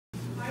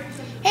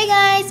Hey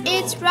guys,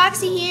 it's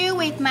Roxy here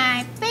with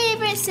my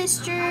favorite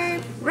sister,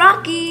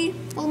 Rocky.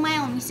 well, my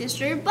only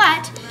sister,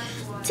 but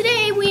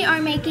today we are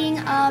making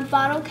a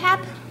bottle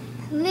cap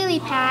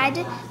lily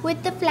pad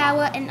with the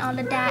flower and all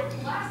of that,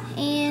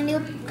 and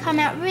it'll come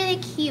out really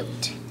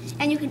cute.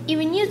 And you can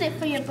even use it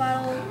for your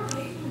bottle,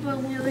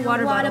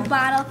 water bottle.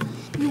 Bottle.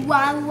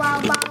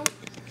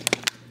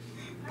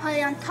 Put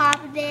it on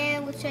top of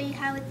there. We'll show you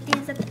how it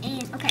is at the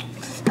end.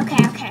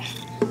 Okay.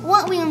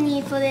 What we'll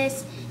need for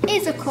this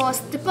is, of course,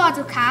 the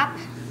bottle cap.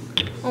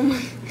 Oh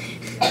my.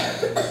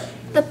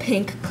 The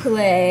pink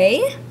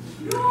clay.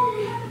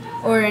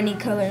 Or any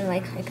color,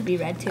 like it could be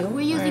red too.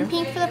 We're using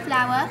pink for the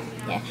flower.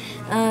 Yeah.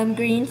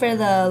 Green for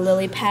the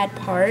lily pad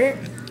part.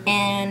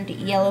 And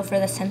yellow for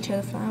the center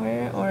of the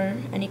flower, or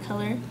any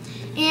color.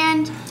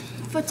 And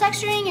for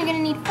texturing, you're going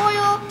to need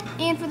foil.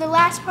 And for the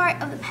last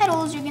part of the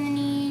petals, you're going to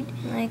need...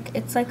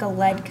 It's like a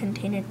lead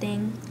container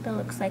thing that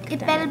looks like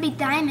It better be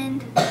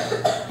diamond.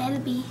 Better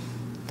be.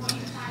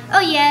 Oh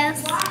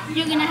yes,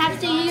 you're going to have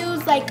to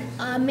use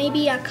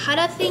maybe a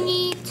cutter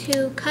thingy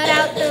to cut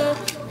out the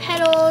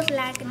petals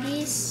like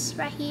this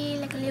right here,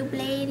 like a little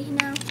blade, you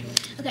know.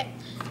 Okay,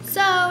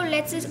 so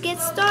let's just get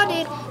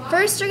started.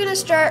 First, you're going to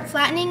start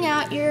flattening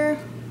out your,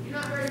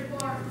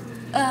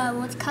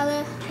 what's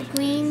color? The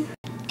green.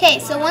 Okay,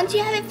 so once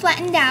you have it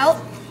flattened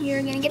out,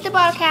 you're going to get the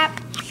bottle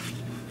cap.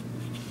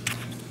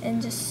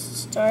 And just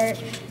start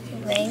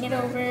laying it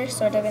over,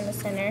 sort of in the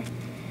center.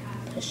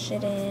 Push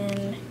it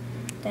in,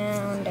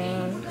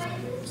 down,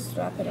 just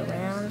wrap it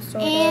around,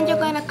 And you're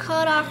going to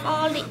cut off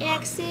all the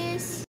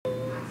excess.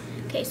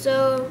 Okay,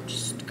 so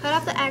just cut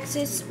off the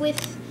excess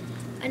with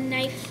a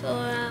knife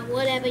or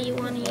whatever you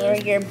want to use. Or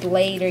your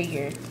blade or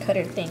your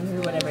cutter thing,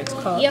 or whatever it's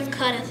called. Your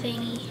cutter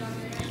thingy.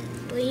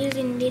 We're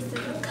using this as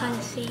a cutter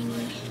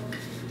thingy.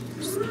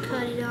 Just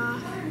cut it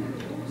off.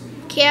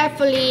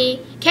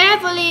 Carefully.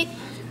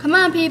 Come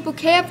on, people,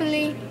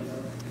 carefully.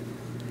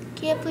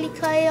 Carefully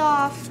cut it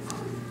off.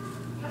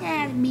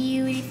 That's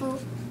beautiful.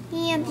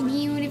 That's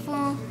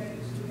beautiful.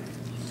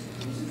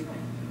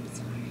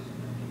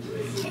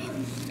 Okay.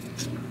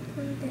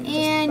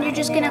 And you're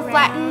just gonna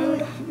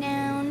flatten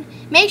down.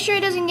 Make sure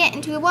it doesn't get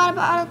into the water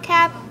bottle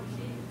cap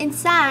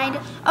inside,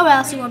 or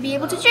else you won't be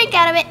able to drink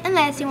out of it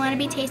unless you want to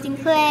be tasting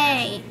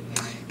clay.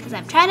 Because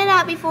I've tried it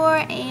out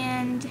before,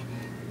 and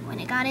when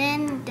it got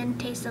in, it didn't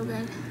taste so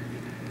good.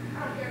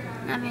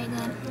 Not very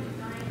good.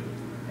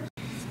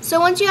 So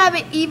once you have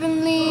it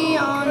evenly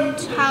on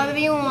however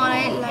you want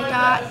it, like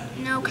that,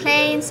 no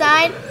clay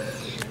inside,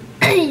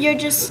 you're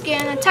just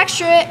gonna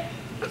texture it.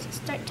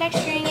 Start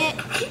texturing it.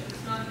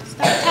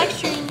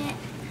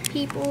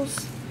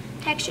 People's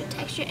texture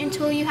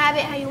until you have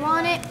it how you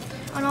want it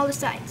on all the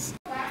sides.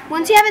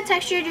 Once you have it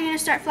textured, you're gonna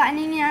start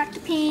flattening out the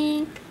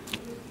pink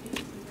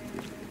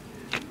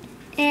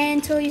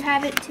until you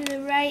have it to the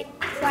right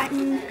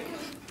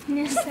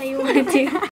flattenedness that you want it to.